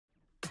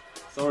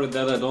Sorry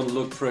that I don't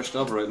look freshed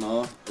up right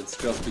now. It's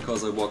just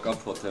because I woke up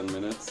for 10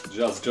 minutes.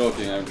 Just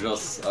joking, I'm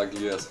just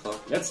ugly as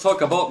fuck. Let's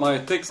talk about my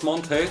Thix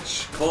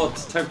montage called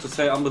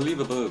TimeToSay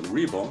Unbelievable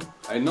Reborn.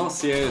 I know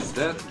CA is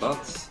dead,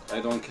 but I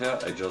don't care,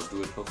 I just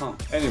do it for fun.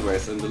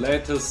 Anyways, in the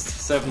latest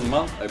 7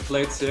 months I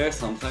played CA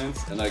sometimes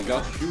and I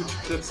got huge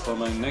clips for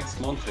my next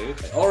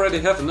montage. I already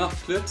have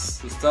enough clips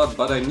to start,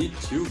 but I need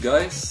you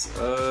guys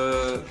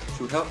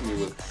to help me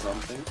with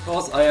something.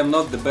 Because I am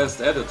not the best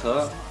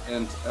editor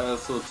and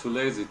also too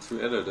lazy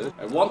to edit it.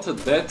 I wanted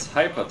that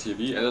Hyper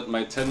TV edit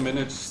my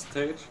 10-minute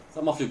stage.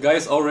 Some of you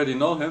guys already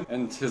know him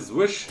and his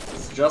wish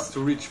is just to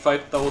reach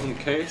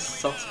 5,000k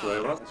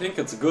subscribers. I think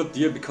it's a good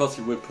deal because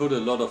he will put a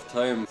lot of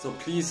time. So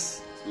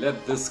please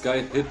let this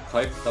guy hit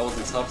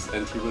 5,000 subs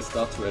and he will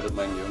start to edit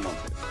my new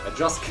montage. I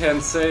just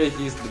can say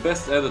he's the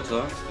best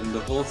editor in the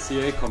whole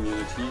CA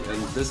community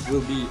and this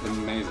will be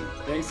amazing.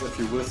 Thanks if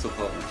you will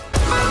support me.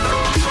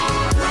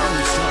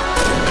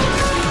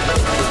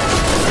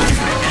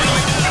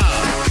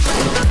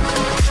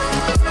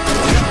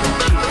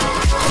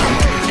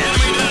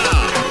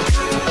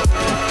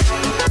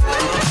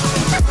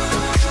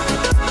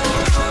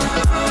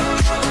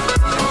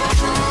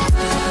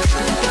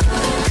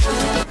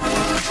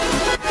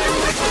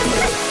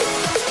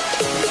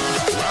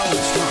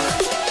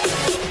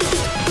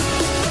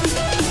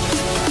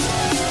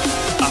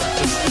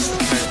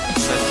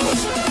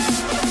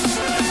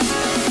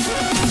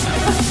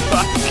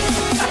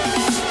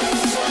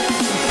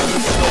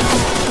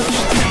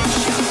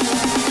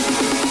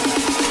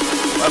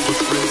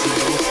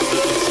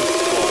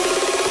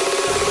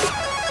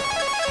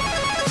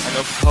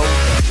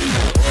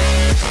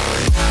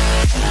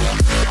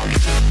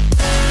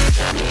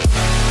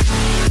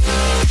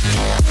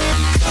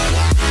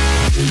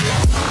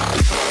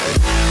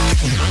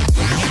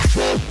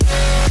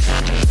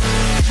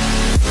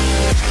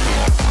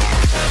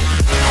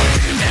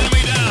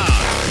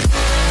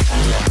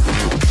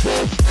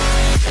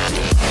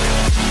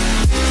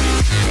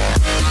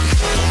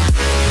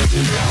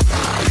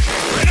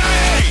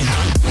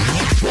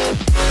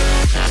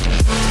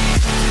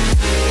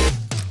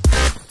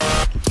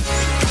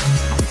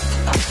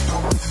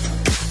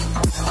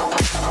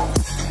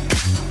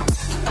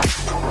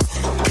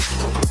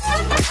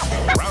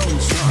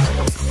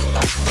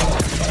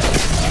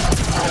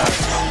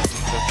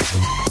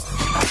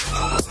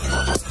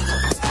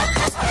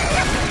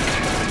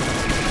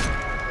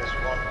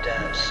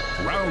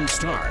 Round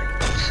start.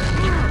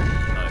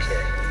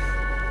 Okay.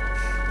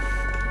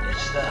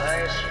 It's the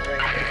highest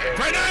rank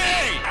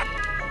Grenade!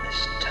 in this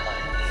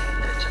tiny,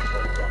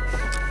 pitiful rock.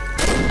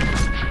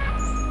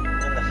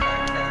 And the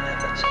fact they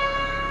never tell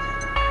you.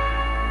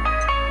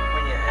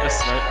 When your hair is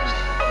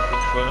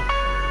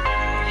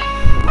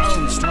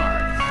Round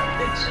start.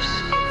 it's a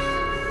secret.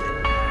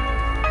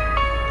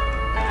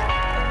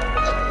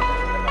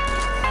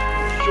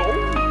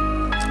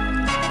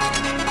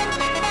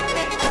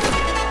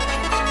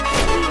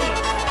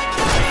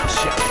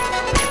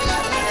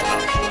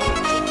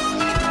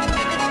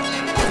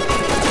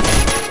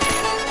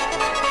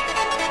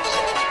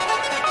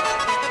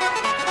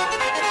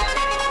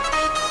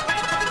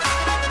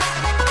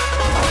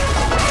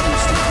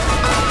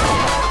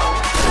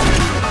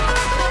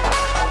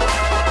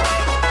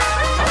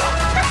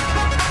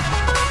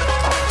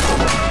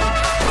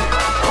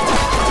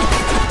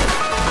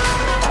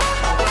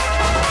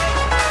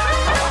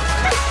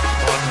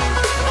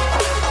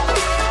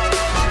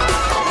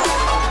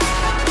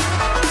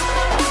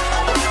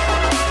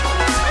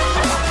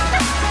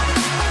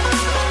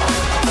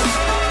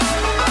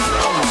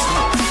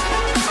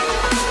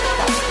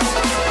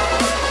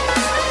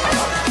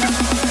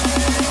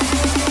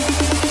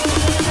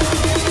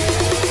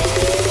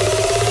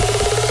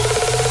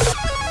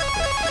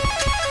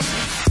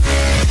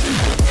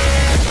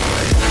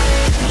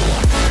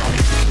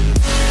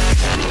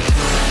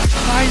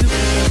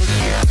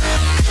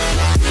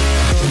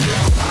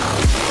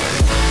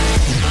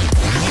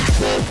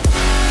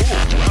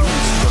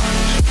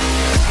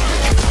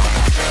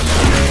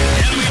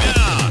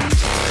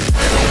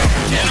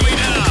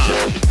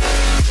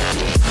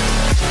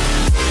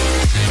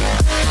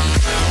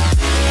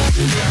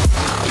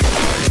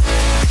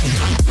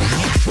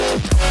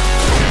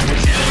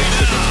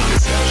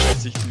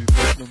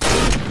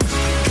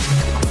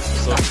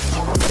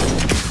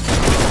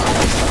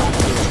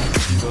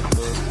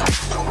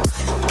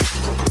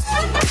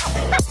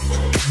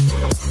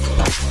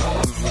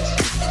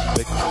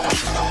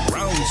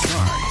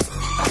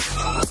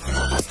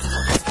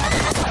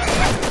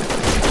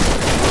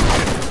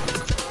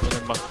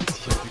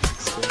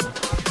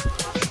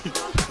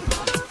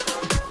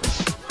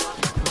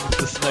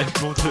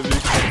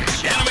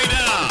 Unterwegs. Enemy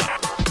down!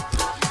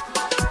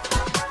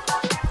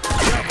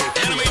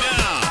 Enemy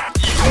down!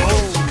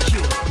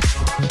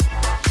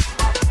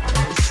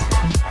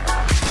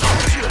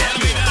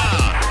 Enemy down!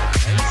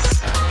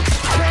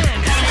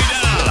 Enemy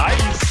down!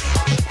 Nice!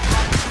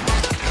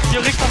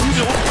 Direkt nach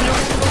hinten runter!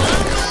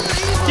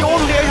 Hier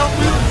oben real auf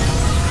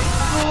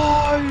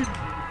Nein!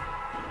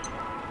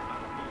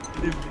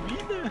 Eine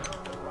Mine?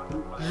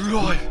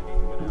 LOL!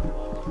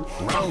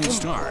 Round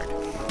start.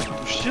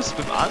 Du stehst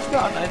mit dem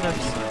Anker an einer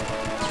Linie.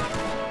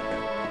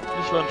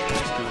 Ich war ein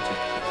schönes Bild.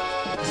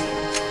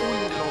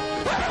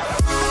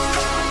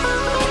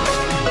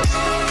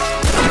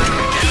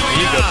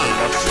 Enemy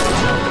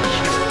down.